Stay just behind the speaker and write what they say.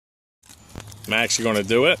Max, you gonna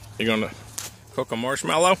do it? You gonna cook a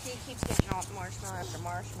marshmallow? He keeps getting off marshmallow after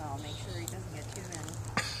marshmallow. Make sure he doesn't get too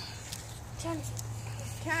many.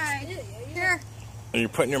 Okay. Here. Are you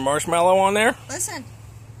putting your marshmallow on there? Listen.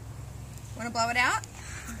 Want to blow it out?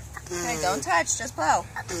 Okay, don't touch. Just blow.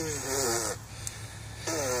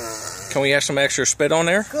 Can we have some extra spit on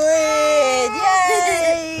there? Good.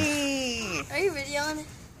 Yay! Are you videoing it?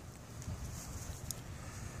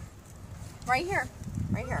 Right here.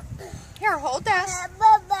 Right here. Here, hold this.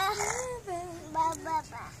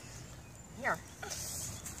 Here.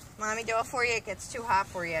 Mommy, do it for you. It gets too hot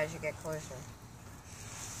for you as you get closer.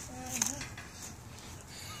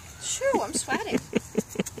 Shoo, I'm sweating.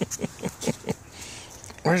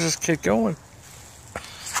 Where's this kid going?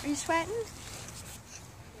 Are you sweating?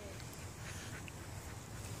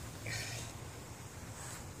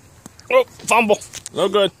 Oh, fumble. No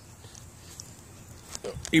good.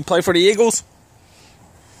 You play for the Eagles?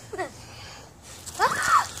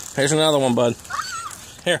 Here's another one, bud.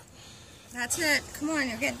 Here. That's it. Come on,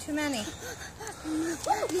 you're getting too many.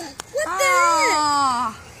 What the?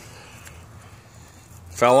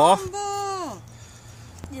 Fell off? Fumble.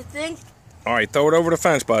 You think? All right, throw it over the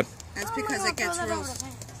fence, bud. That's because it gets real.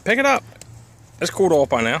 Pick it up. It's cooled off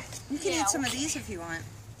by now. You can eat some of these if you want.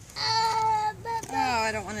 Oh,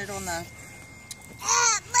 I don't want it on the...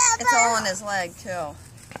 It's all on his leg, too.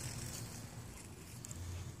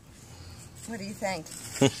 What do you think?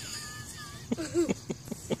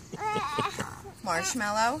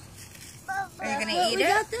 Marshmallow? Are you going to eat it?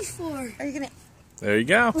 What got this for? Are you going to... There you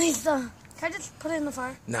go. Lisa, can I just put it in the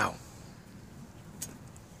fire? No.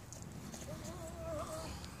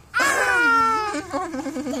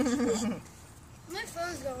 My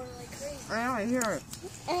phone's going like crazy. I know, I hear it.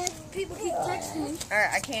 And people keep texting me.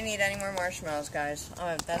 Alright, I can't eat any more marshmallows, guys.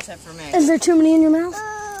 That's it for me. Is there too many in your mouth?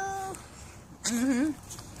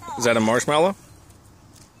 Is that a marshmallow?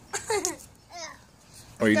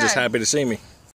 Or are you just happy to see me?